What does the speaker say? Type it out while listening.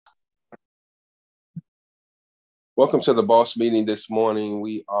Welcome to the boss meeting this morning.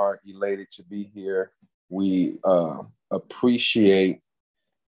 We are elated to be here. We appreciate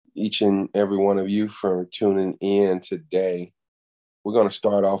each and every one of you for tuning in today. We're going to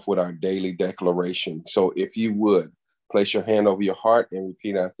start off with our daily declaration. So if you would, place your hand over your heart and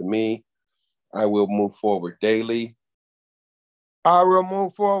repeat after me. I will move forward daily. I will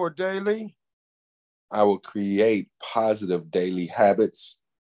move forward daily. I will create positive daily habits.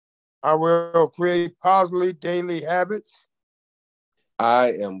 I will create positive daily habits.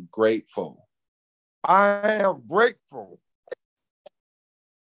 I am grateful. I am grateful.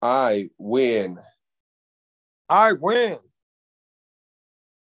 I win. I win.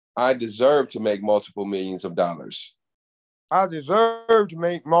 I deserve to make multiple millions of dollars. I deserve to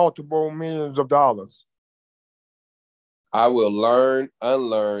make multiple millions of dollars. I will learn,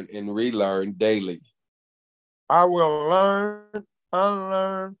 unlearn, and relearn daily. I will learn,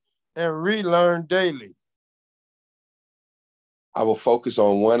 unlearn, and relearn daily. I will focus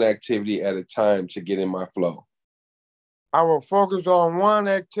on one activity at a time to get in my flow. I will focus on one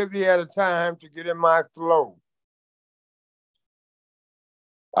activity at a time to get in my flow.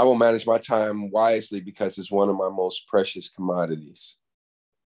 I will manage my time wisely because it's one of my most precious commodities.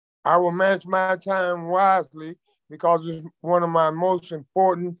 I will manage my time wisely because it's one of my most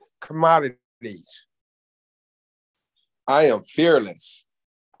important commodities. I am fearless.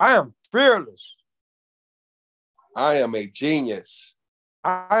 I am fearless. I am a genius.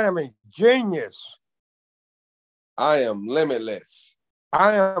 I am a genius. I am limitless.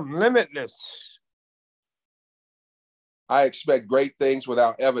 I am limitless. I expect great things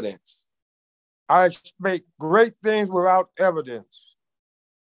without evidence. I expect great things without evidence.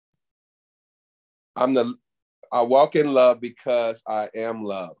 I walk in love because I am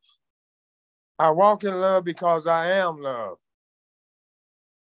love. I walk in love because I am love.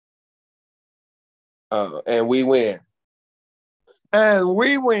 And we win. And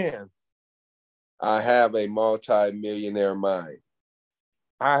we win. I have a multi-millionaire mind.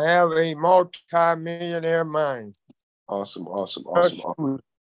 I have a multi-millionaire mind. Awesome.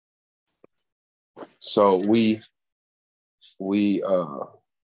 So we're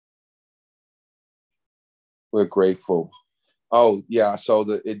grateful. Oh yeah, so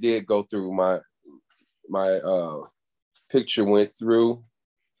it did go through. My picture went through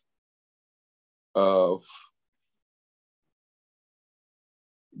of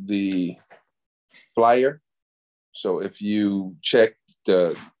the flyer. So if you check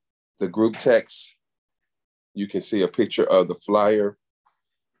the group text, you can see a picture of the flyer,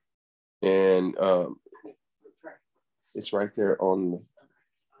 and it's right there on.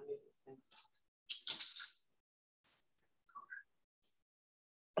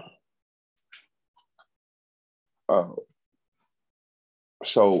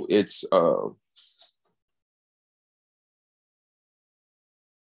 So it's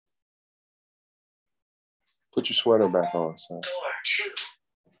put your sweater back on, son.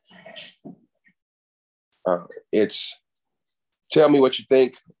 It's tell me what you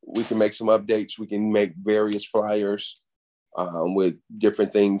think. We can make some updates. We can make various flyers with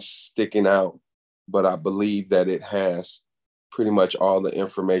different things sticking out. But I believe that it has pretty much all the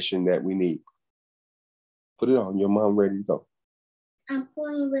information that we need. Put it on. Your mom ready to go. I'm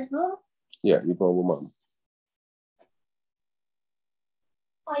going with her? Yeah, you're going with mom.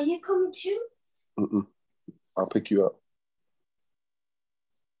 Are you coming too? Mm-mm. I'll pick you up.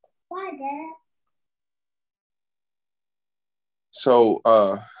 Why, Dad? So,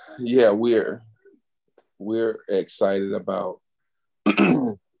 yeah, we're excited about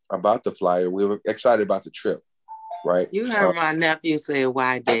about the flyer. We're excited about the trip, right? You heard my nephew say,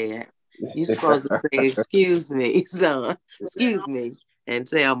 "Why, Dad?" You're supposed to say, "Excuse me, son. Excuse me," and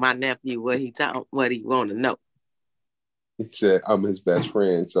tell my nephew what he want to know. He said, "I'm his best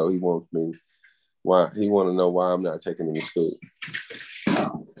friend, so he wants me. Why he want to know why I'm not taking him to school."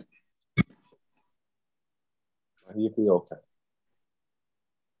 He'll be okay.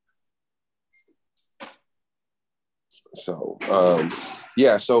 So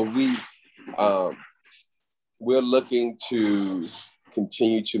yeah, so we're looking to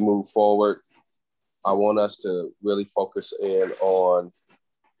continue to move forward. I want us to really focus in on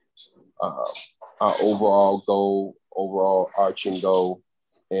our overall goal, overall arching goal,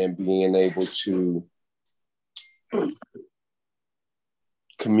 and being able to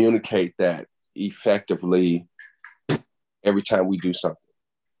communicate that effectively every time we do something.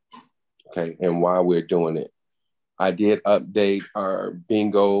 Okay, and why we're doing it. I did update our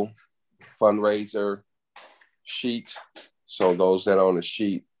bingo fundraiser sheet. So those that are on the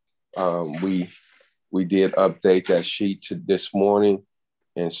sheet, we did update that sheet to this morning.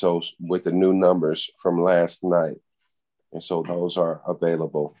 And so with the new numbers from last night. And so those are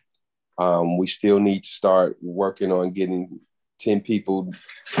available. We still need to start working on getting 10 people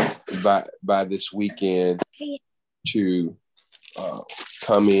by this weekend to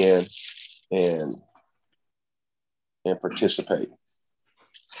come in and participate.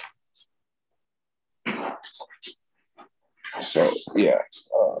 So yeah,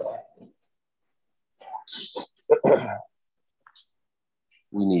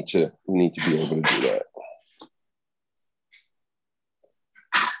 we need to be able to do that.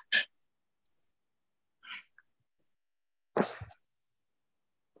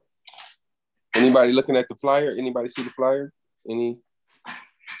 Anybody looking at the flyer? Anybody see the flyer? Any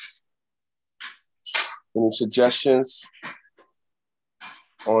suggestions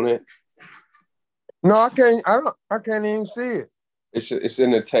on it? No, I can't. I can't even see it. It's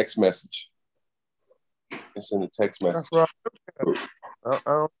in the text message. It's in the text message. That's right. I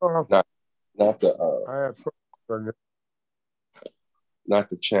don't know. Not the not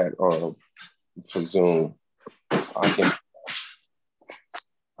the chat for Zoom. I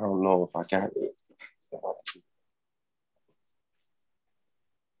don't know if I got it.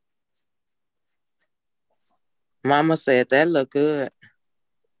 Mama said that look good.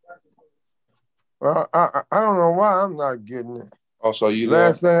 Well, I don't know why I'm not getting it. Oh, so you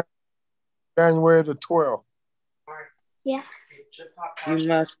last time, January the 12th. Yeah. You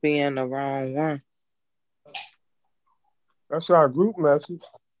must be in the wrong one. That's our group message.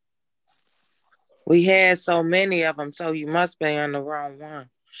 We had so many of them, so you must be in the wrong one.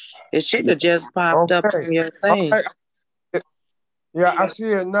 It should have just popped up on your thing. Right. Yeah, I see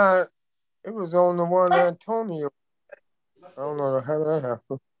it now. It was on the one Antonio. I don't know how that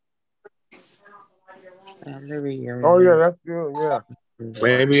happened. Oh yeah, that's good. Yeah.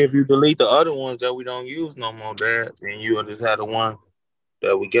 Maybe if you delete the other ones that we don't use no more, Dad, then you'll just have the one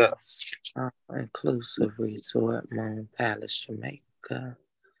that we got. Inclusive Resort, Moon Palace, Jamaica,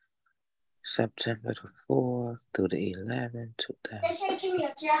 September the 4th through the 11th, 2000. They're taking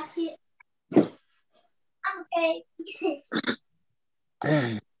your jacket. Okay.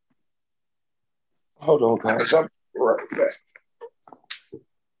 Hold on, guys. I'm right back.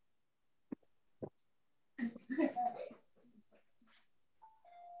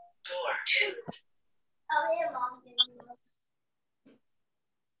 Door 2. Oh, yeah, Mom.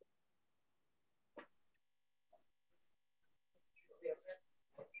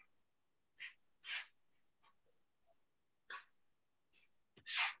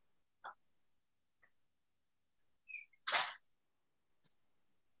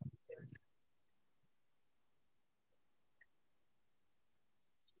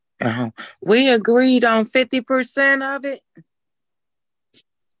 We agreed on 50% of it.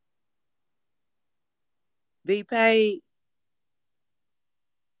 Be paid.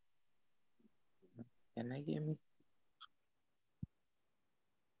 Can they give me?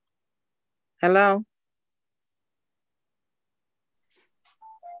 Hello?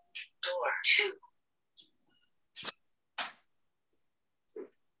 Door 2.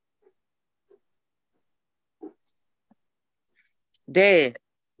 Dad,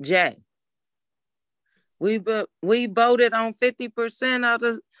 Jay. We voted on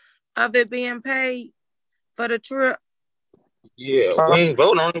 50% of it being paid for the trip. Yeah, we ain't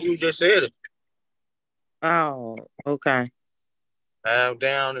voting on it. You just said it. Oh, okay. Have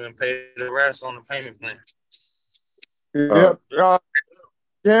down and pay the rest on the payment plan. Yep.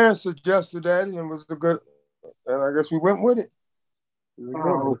 Jan suggested that, and it was a good. And I guess we went with it.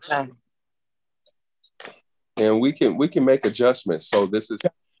 Okay. And we can make adjustments. So it's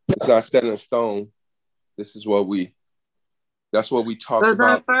not set in stone. This is that's what we talked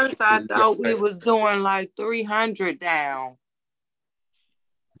about. Because at first I thought we was doing like 300 down.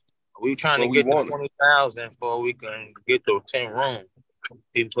 We trying to get to 20,000 before we can get to 10 rooms.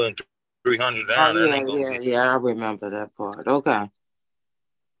 He putting 300 down. Yeah, I remember that part. Okay.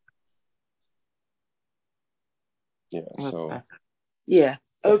 Yeah. So. Okay. Yeah.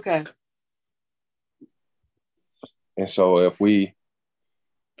 Okay. And so if we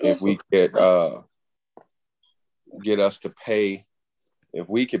get us to pay, if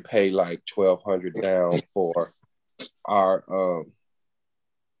we could pay like 1,200 down for our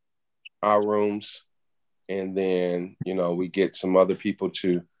rooms, and then we get some other people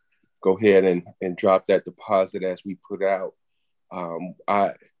to go ahead and drop that deposit as we put out.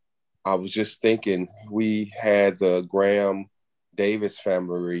 I was just thinking, we had the Graham Davis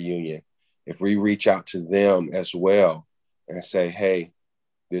family reunion. If we reach out to them as well and say, hey,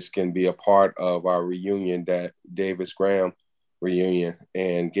 this can be a part of our reunion, that Davis Graham reunion,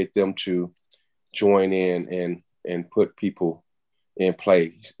 and get them to join in and put people in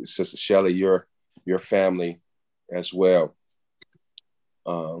play. Sister Shelley, your family as well.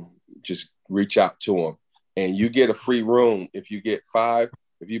 Just reach out to them, and you get a free room if you get 5.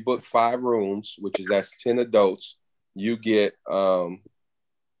 If you book 5 rooms, that's 10 adults, you get a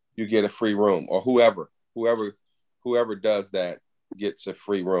free room, or whoever does that gets a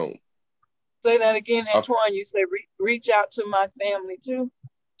free room. Say that again, Antoine. You say reach out to my family too?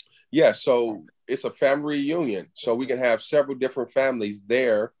 Yeah, so it's a family reunion. So we can have several different families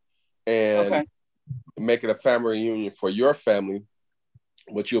there and make it a family reunion for your family,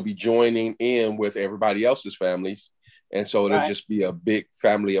 but you'll be joining in with everybody else's families. And so it'll just be a big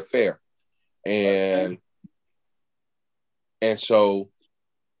family affair. And so,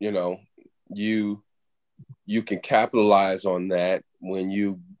 you can capitalize on that when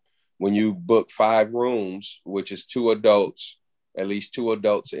you book 5 rooms, which is 2 adults, at least 2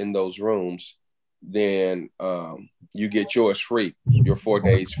 adults in those rooms, then you get yours free, your 4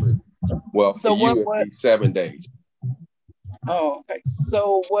 days free. Well, for you, it'd be 7 days. Oh, okay.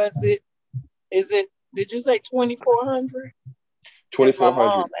 So did you say 2,400? 2,400. My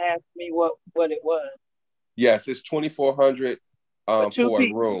mom asked me what it was. Yes, it's 2,400 for a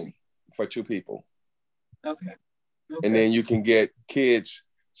people. room for 2 people. Okay. And then you can get kids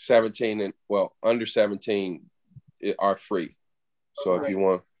 17 under 17 are free. So if you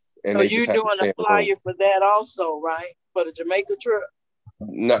want, and so they you're just doing a flyer for that also, right? For the Jamaica trip?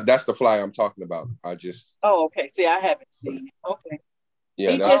 No, that's the flyer I'm talking about. Oh, okay. See, I haven't seen it. Okay.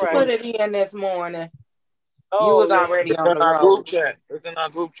 Yeah, he just put it in this morning. Oh, you was already on the road. Group chat. It's in our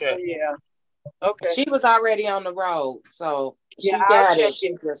group chat. Yeah. Okay. She was already on the road, so she I'll got check it.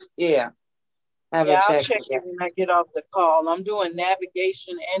 She just I'll check it when I get off the call. I'm doing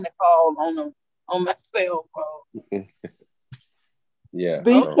navigation and the call on my cell phone. Yeah.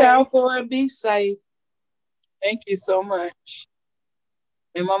 Be careful and be safe. Thank you so much.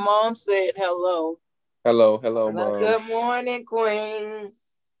 And my mom said hello. Hello, Mom. Good morning, Queen.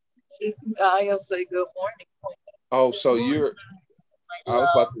 I'll say good morning, Queen. Oh, so I was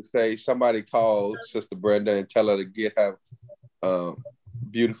about to say, somebody called Sister Brenda and tell her to get her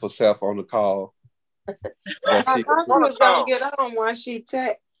beautiful self on the call. I thought she was going to get on once she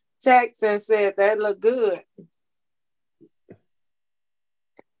texted and said that looked good.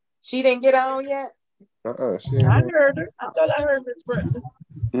 She didn't get on yet? I heard her. I thought I heard Miss Brenda.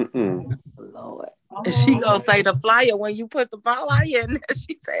 Lord. She gonna say the flyer when you put the flyer in there.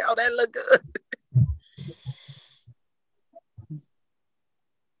 She say, "Oh, that look good."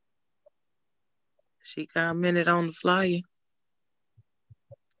 She commented on the flyer.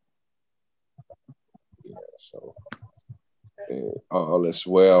 Yeah, so all is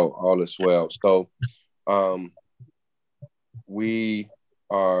well. So, we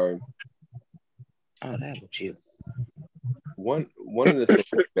are. Oh, that was you. One of the things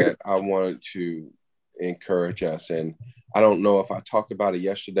that I wanted to encourage us, and I don't know if I talked about it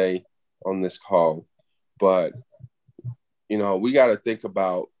yesterday on this call, but we got to think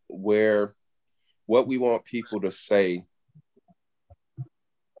about what we want people to say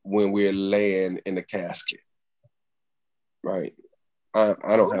when we're laying in the casket, right? I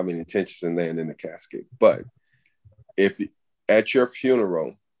don't have any intentions in laying in the casket, but if at your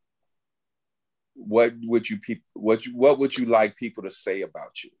funeral, what would you like people to say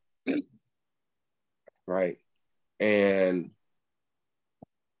about you, right? And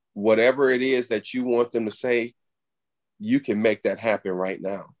whatever it is that you want them to say, you can make that happen right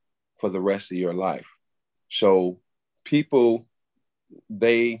now for the rest of your life. So people,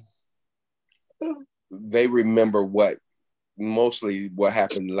 they remember mostly what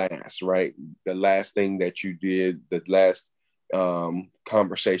happened last, right? The last thing that you did, the last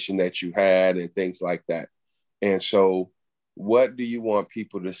conversation that you had, and things like that. And so what do you want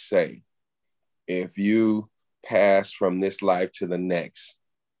people to say if you pass from this life to the next?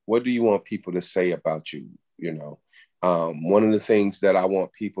 What do you want people to say about you? One of the things that I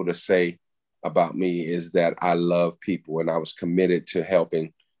want people to say about me is that I love people and I was committed to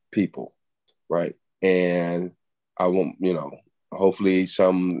helping people, right? And I want, hopefully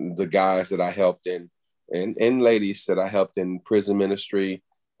the guys that I helped in and ladies that I helped in prison ministry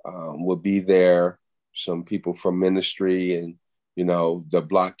will be there. Some people from ministry and, the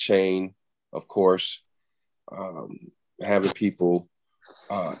blockchain, of course, having people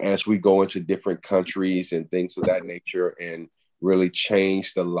as we go into different countries and things of that nature and really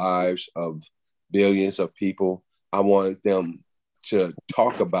change the lives of billions of people. I want them to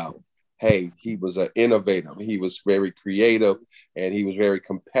talk about, hey, he was an innovator. He was very creative and he was very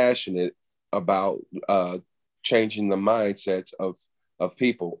compassionate about changing the mindsets of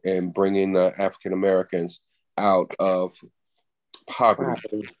people and bringing African Americans out of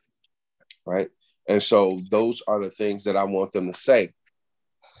poverty, right? And so those are the things that I want them to say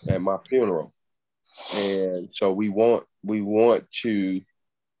at my funeral. And so we want to,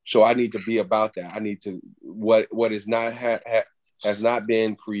 so I need to be about that. I need to, what is not has not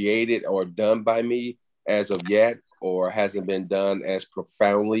been created or done by me as of yet, or hasn't been done as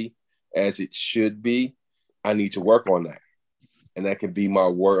profoundly as it should be, I need to work on that. And that can be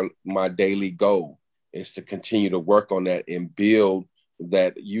my daily goal, is to continue to work on that and build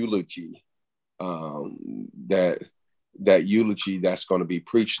that eulogy, that eulogy that's going to be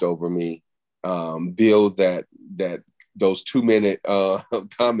preached over me, build those 2-minute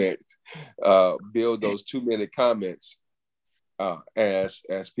comments, build those 2-minute comments as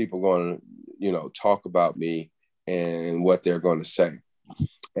people going to, talk about me and what they're going to say.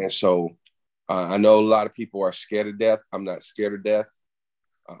 And so I know a lot of people are scared of death. I'm not scared of death.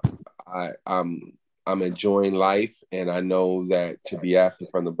 I'm enjoying life, and I know that to be absent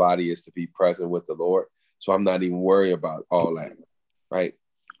from the body is to be present with the Lord. So I'm not even worried about all that, right?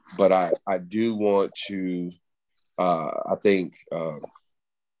 But I do want to. I think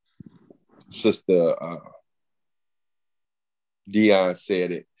Sister Dion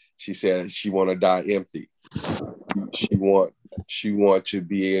said it. She said she want to die empty. She want to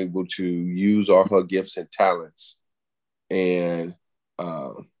be able to use all her gifts and talents and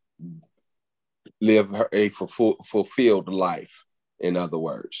live a fulfilled life, in other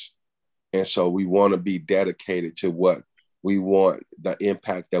words. And so we want to be dedicated to what we want, the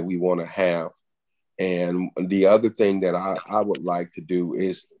impact that we want to have. And the other thing that I would like to do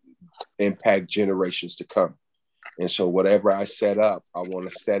is impact generations to come. And so whatever I set up, I want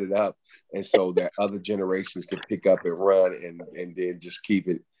to set it up, and so that other generations can pick up and run and then just keep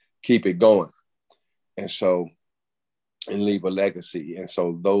it going. And so, and leave a legacy. And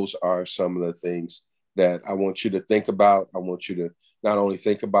so those are some of the things that I want you to think about. I want you to not only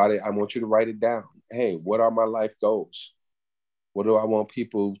think about it, I want you to write it down. Hey, what are my life goals? What do I want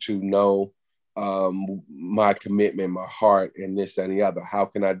people to know? My commitment, my heart, and this and the other. How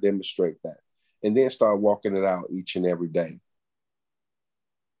can I demonstrate that? And then start walking it out each and every day.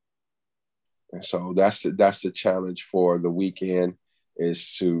 And so that's the challenge for the weekend,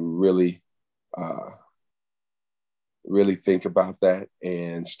 is to really think about that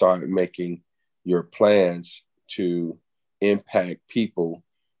and start making your plans to impact people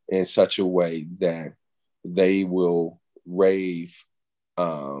in such a way that they will rave,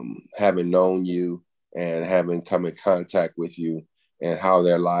 having known you and having come in contact with you, and how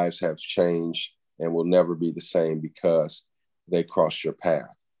their lives have changed and will never be the same because they crossed your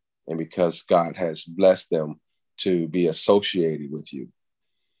path and because God has blessed them to be associated with you.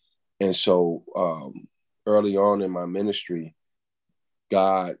 And so early on in my ministry,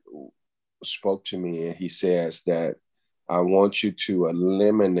 God spoke to me and he says that I want you to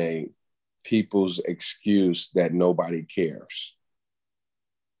eliminate people's excuse that nobody cares.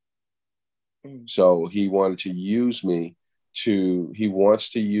 So he wants to use me to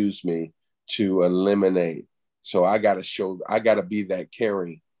eliminate. So I got to be that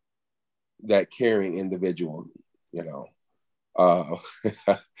caring individual,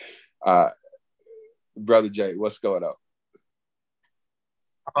 Brother Jay, what's going on?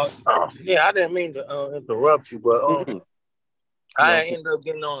 Yeah, I didn't mean to interrupt you, but I ended up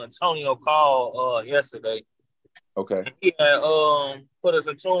getting on Antonio call yesterday. Okay. He had put us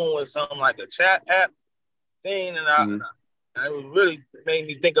in tune with something like a chat app thing, and it really made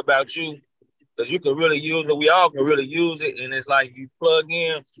me think about you, because you can really use it. We all can really use it, and it's like you plug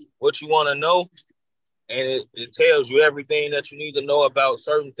in what you want to know, and it tells you everything that you need to know about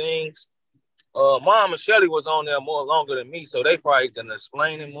certain things. Mom and Shelly was on there more longer than me, so they probably can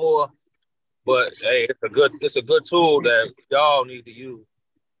explain it more. But hey, it's a good tool that y'all need to use.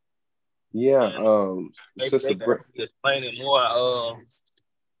 Yeah, maybe they can explain it more.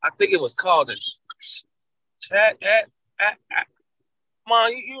 I think it was called the chat app.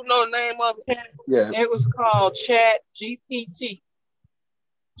 Mom, you know the name of it? Yeah, it was called Chat GPT.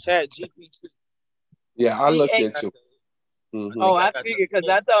 Chat GPT. Yeah, I looked into it. Mm-hmm. Oh, I figured, because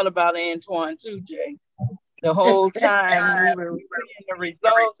I thought about Antoine too, Jay. The whole time we were seeing the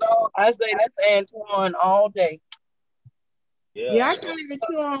results, I say that's Antoine all day. Yeah, I gave it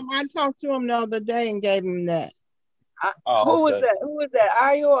to him. I talked to him the other day and gave him that. Who was that? Who was that?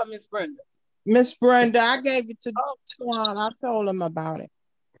 Ayo or Miss Brenda? Miss Brenda. I gave it to Antoine. I told him about it.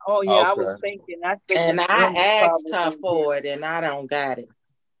 Oh yeah, I was thinking. I said, and I asked her for it, and I don't got it.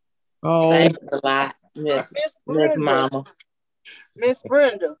 Oh, thanks a lot, Miss Mama. Miss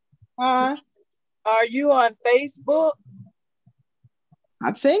Brenda. Are you on Facebook?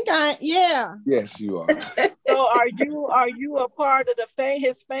 I think yeah. Yes, you are. So are you a part of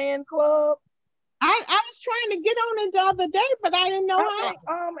his fan club? I was trying to get on it the other day, but I didn't know how.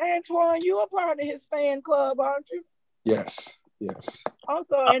 Antoine, you are part of his fan club, aren't you? Yes.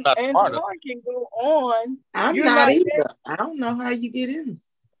 Also, Antoine can go on. I'm not either. I don't know how you get in.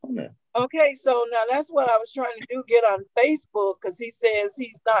 Okay, so now that's what I was trying to do, get on Facebook, because he says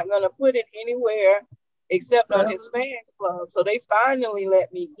he's not going to put it anywhere except on his fan club. So they finally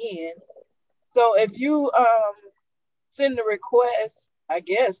let me in. So if you send a request, I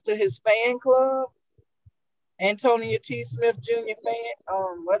guess, to his fan club, Antonio T. Smith Jr.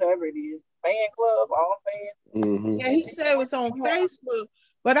 fan, whatever it is, fan club, all fans. Mm-hmm. Yeah, he said it was on Facebook,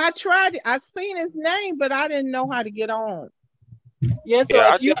 but I tried it. I seen his name, but I didn't know how to get on. Yeah, so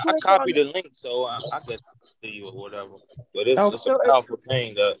yeah, if you I copied the link, so I could to you or whatever. But it's a powerful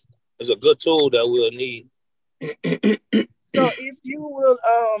thing that it's a good tool that we'll need. So if you will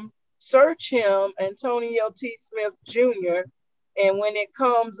search him, Antonio T. Smith Jr., and when it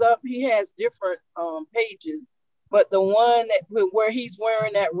comes up, he has different pages. But the one where he's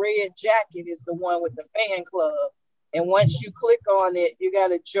wearing that red jacket is the one with the fan club. And once you click on it, you got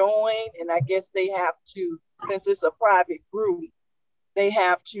to join. And I guess they have to, since it's a private group, they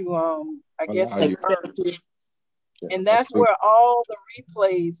have to, I guess, accept it. And that's where all the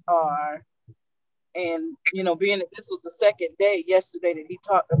replays are. And, you know, being that this was the second day yesterday that he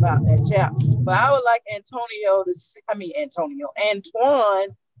talked about that chapter. But I would like Antoine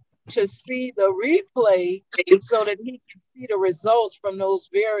to see the replay so that he can see the results from those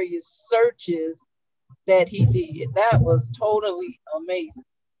various searches that he did. That was totally amazing.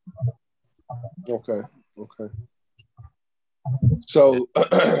 Okay. So,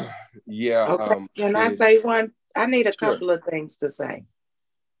 yeah. Okay. Can I say one? I need a couple of things to say.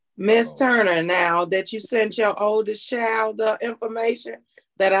 Miss Turner, now that you sent your oldest child the information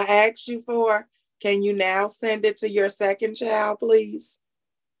that I asked you for, can you now send it to your second child, please?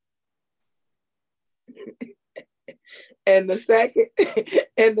 And the second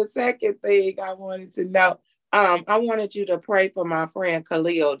thing I wanted to know, I wanted you to pray for my friend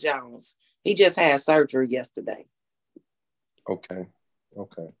Khalil Jones. He just had surgery yesterday. Okay. We'll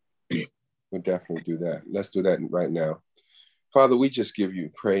definitely do that. Let's do that right now. Father, we just give you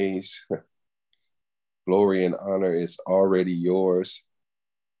praise. Glory and honor is already yours.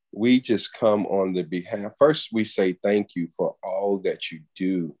 We just come on the behalf. First, we say thank you for all that you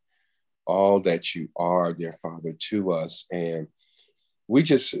do, all that you are, dear Father, to us. And we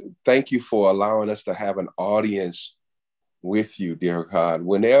just thank you for allowing us to have an audience with you, dear God.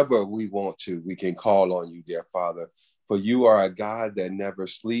 Whenever we want to, we can call on you, dear Father, for you are a God that never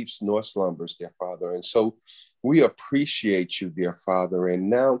sleeps nor slumbers, dear Father. And so we appreciate you, dear Father. And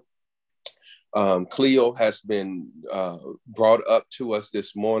now Cleo has been brought up to us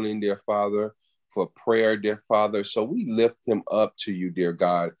this morning, dear Father, for prayer, dear Father. So we lift him up to you, dear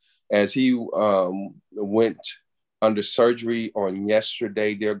God, as he went under surgery on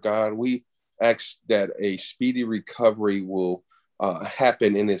yesterday, dear God. We ask that a speedy recovery will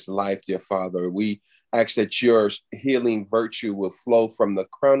happen in his life, dear Father. We ask that your healing virtue will flow from the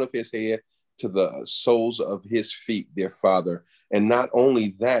crown of his head to the soles of his feet, dear Father. And not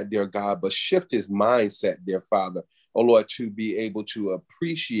only that, dear God, but shift his mindset, dear Father, oh Lord, to be able to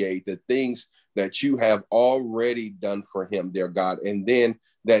appreciate the things that you have already done for him, dear God, and then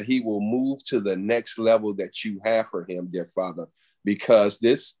that he will move to the next level that you have for him, dear Father, because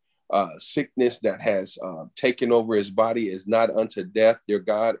this sickness that has taken over his body is not unto death, dear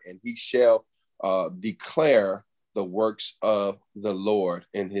God, and he shall declare the works of the Lord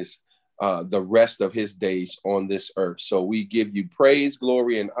in his the rest of his days on this earth. So we give you praise,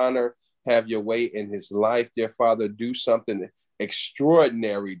 glory, and honor. Have your way in his life, dear Father. Do something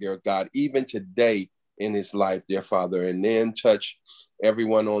extraordinary, dear God, even today in his life, dear Father. And then touch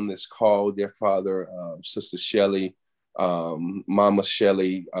everyone on this call, dear Father, Sister Shelley, Mama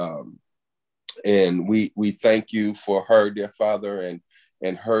Shelley, and we thank you for her, dear Father,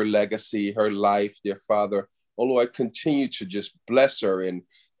 and her legacy, her life, dear Father. Oh Lord, continue to just bless her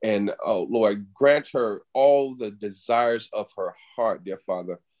and oh Lord, grant her all the desires of her heart, dear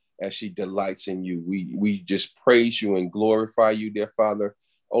Father, as she delights in you. We just praise you and glorify you, dear Father.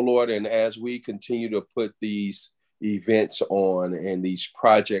 Oh Lord, and as we continue to put these events on and these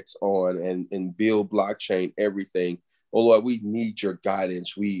projects on and build blockchain, everything, oh Lord, we need your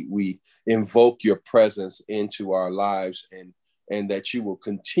guidance. We invoke your presence into our lives and that you will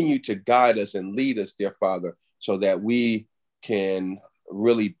continue to guide us and lead us, dear Father, so that we can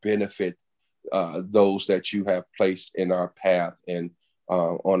really benefit those that you have placed in our path and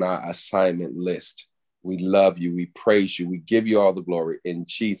on our assignment list. We love you. We praise you. We give you all the glory in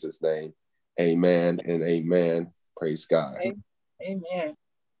Jesus' name. Amen and amen. Praise God. Amen.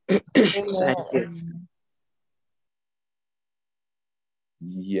 Thank you.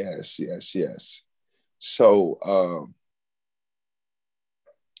 Yes. So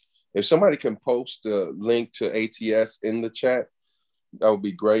if somebody can post the link to ATS in the chat, that would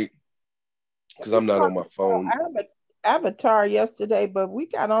be great. Because I'm not on my phone. I have an Avatar yesterday, but we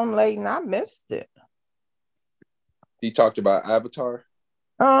got on late and I missed it. He talked about Avatar?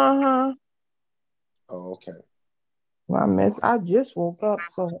 Uh-huh. Oh, okay. Well, I just woke up,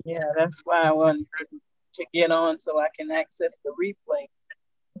 so yeah, that's why I wanted to get on so I can access the replay.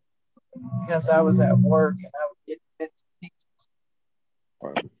 Because I was at work and I was getting bits and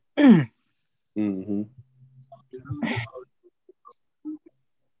pieces. Mm-hmm.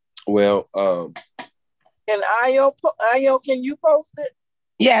 Well, and Ayo, can you post it?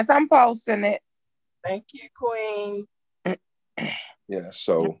 Yes, I'm posting it. Thank you, Queen. Yeah,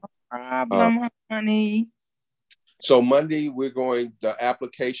 so no problem, honey. So Monday we're going the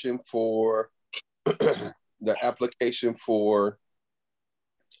application for thanks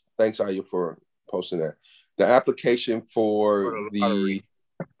Ayu for posting that. The application for the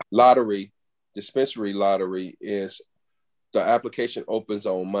lottery, dispensary lottery is the application opens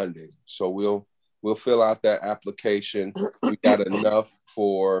on Monday. So we'll fill out that application. We got enough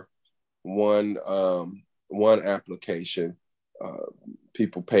for one application.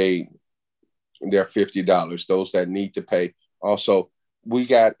 People paid their $50. Those that need to pay. Also, we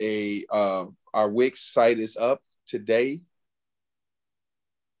got our Wix site is up today.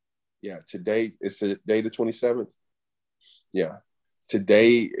 Yeah, today is the day the 27th. Yeah,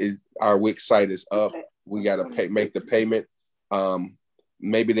 today is our Wix site is up. We got to make the payment.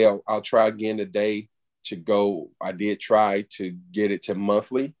 Maybe I'll try again today to go. I did try to get it to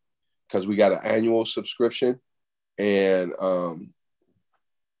monthly because we got an annual subscription, and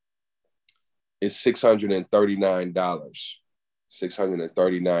it's $639.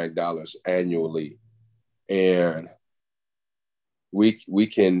 $639 annually, and we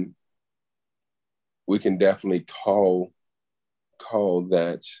can definitely call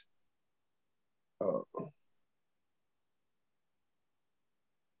that.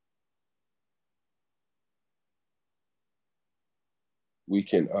 We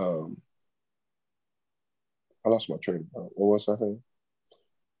can. I lost my train of thought. What was I saying?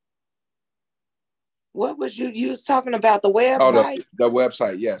 What was you was talking about? The website? Oh, the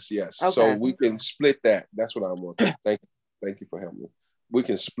website. Yes. Okay. So we can split that. That's what I want. Thank you for helping me. We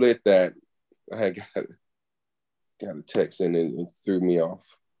can split that. I got a text in and it threw me off.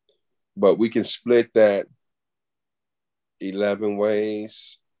 But we can split that 11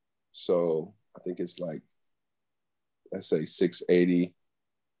 ways. So I think it's like, let's say 680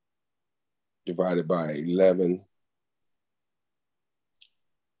 divided by 11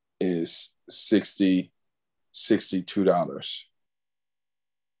 is $62.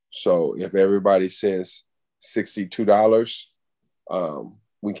 So if everybody sends $62,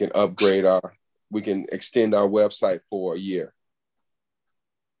 we can we can extend our website for a year.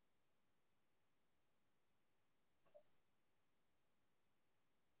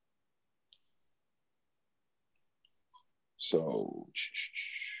 So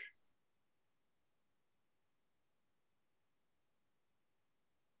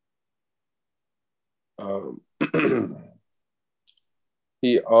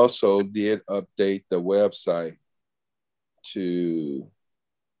he also did update the website to,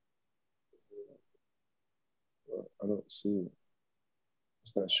 I don't see it.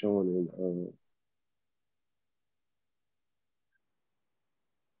 It's not showing in.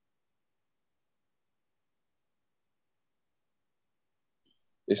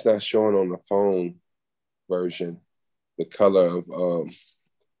 It's not showing on the phone version, the color of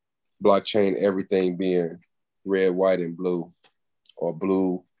blockchain, everything being red, white, and blue, or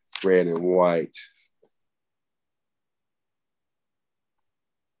blue, red, and white.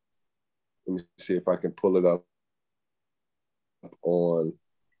 Let me see if I can pull it up on.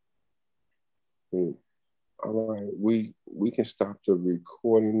 All right, we can stop the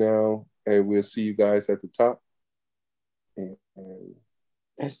recording now, and we'll see you guys at the top. And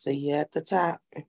Let's see you at the top.